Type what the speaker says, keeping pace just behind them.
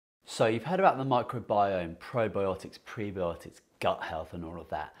So you've heard about the microbiome, probiotics, prebiotics, gut health and all of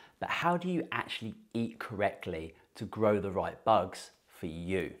that, but how do you actually eat correctly to grow the right bugs for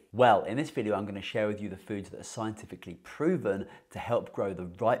you? Well, in this video, I'm going to share with you the foods that are scientifically proven to help grow the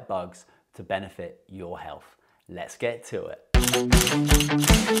right bugs to benefit your health. Let's get to it.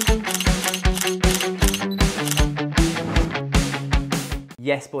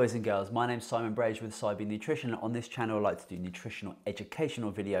 Yes, boys and girls, my name's Simon Brazier with Cybe Nutrition. On this channel, I like to do nutritional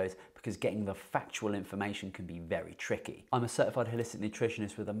educational videos because getting the factual information can be very tricky. I'm a certified holistic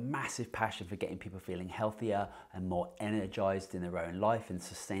nutritionist with a massive passion for getting people feeling healthier and more energized in their own life in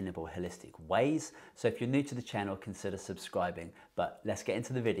sustainable, holistic ways. So if you're new to the channel, consider subscribing. But let's get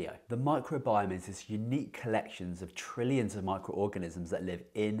into the video. The microbiome is this unique collections of trillions of microorganisms that live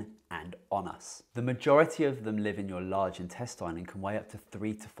in and on us. The majority of them live in your large intestine and can weigh up to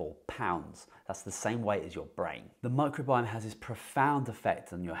 3 to 4 pounds. That's the same weight as your brain. The microbiome has this profound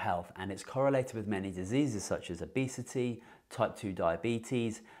effect on your health, and it's correlated with many diseases such as obesity, type 2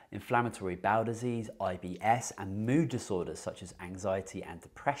 diabetes, inflammatory bowel disease, IBS, and mood disorders such as anxiety and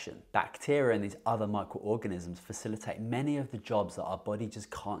depression. Bacteria and these other microorganisms facilitate many of the jobs that our body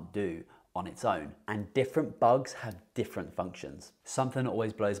just can't do on its own, and different bugs have different functions. Something that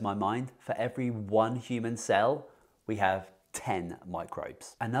always blows my mind, for every 1 human cell, we have 10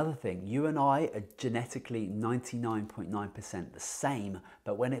 microbes. Another thing, you and I are genetically 99.9% the same,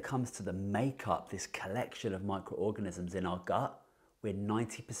 but when it comes to the makeup, this collection of microorganisms in our gut, we're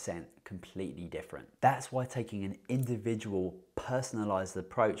 90% completely different. That's why taking an individual, personalized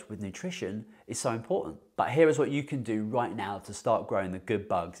approach with nutrition is so important. But here is what you can do right now to start growing the good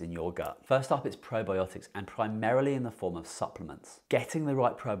bugs in your gut. First up, it's probiotics, and primarily in the form of supplements. Getting the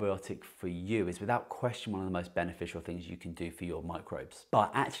right probiotic for you is without question one of the most beneficial things you can do for your microbes. But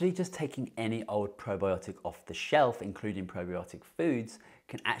actually just taking any old probiotic off the shelf, including probiotic foods,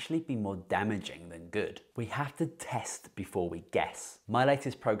 can actually be more damaging than good. We have to test before we guess. My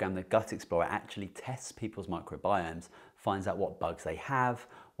latest program, the Gut Explorer, actually tests people's microbiomes, finds out what bugs they have,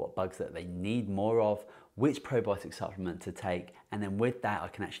 what bugs that they need more of, which probiotic supplement to take, and then with that I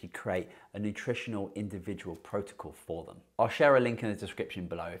can actually create a nutritional individual protocol for them. I'll share a link in the description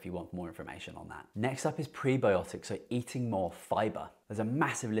below if you want more information on that. Next up is prebiotics, so eating more fiber. There's a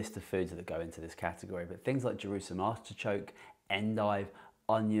massive list of foods that go into this category, but things like Jerusalem artichoke, endive,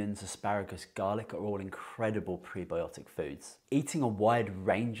 onions, asparagus, garlic are all incredible prebiotic foods. Eating a wide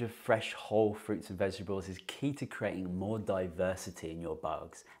range of fresh whole fruits and vegetables is key to creating more diversity in your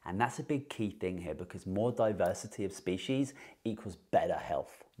bugs. And that's a big key thing here because more diversity of species equals better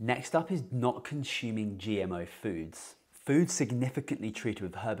health. Next up is not consuming GMO foods. Foods significantly treated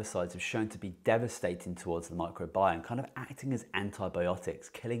with herbicides have shown to be devastating towards the microbiome, kind of acting as antibiotics,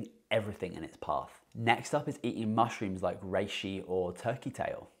 killing everything in its path. Next up is eating mushrooms like reishi or turkey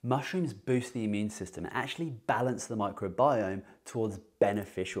tail. Mushrooms boost the immune system and actually balance the microbiome towards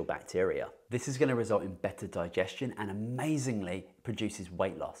beneficial bacteria. This is going to result in better digestion and amazingly produces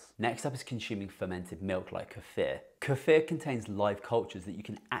weight loss. Next up is consuming fermented milk like kefir. Kefir contains live cultures that you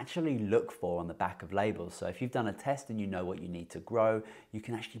can actually look for on the back of labels. So if you've done a test and you know what you need to grow, you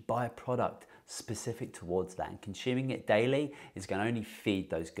can actually buy a product specific towards that, and consuming it daily is going to only feed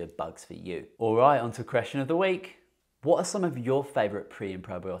those good bugs for you. All right, on to question of the week. What are some of your favorite pre and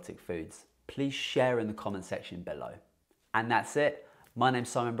probiotic foods? Please share in the comment section below. And that's it. My name's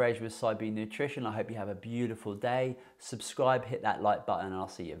Simon Brazier with Cybe Nutrition. I hope you have a beautiful day. Subscribe, hit that like button, and I'll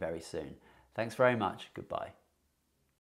see you very soon. Thanks very much. Goodbye.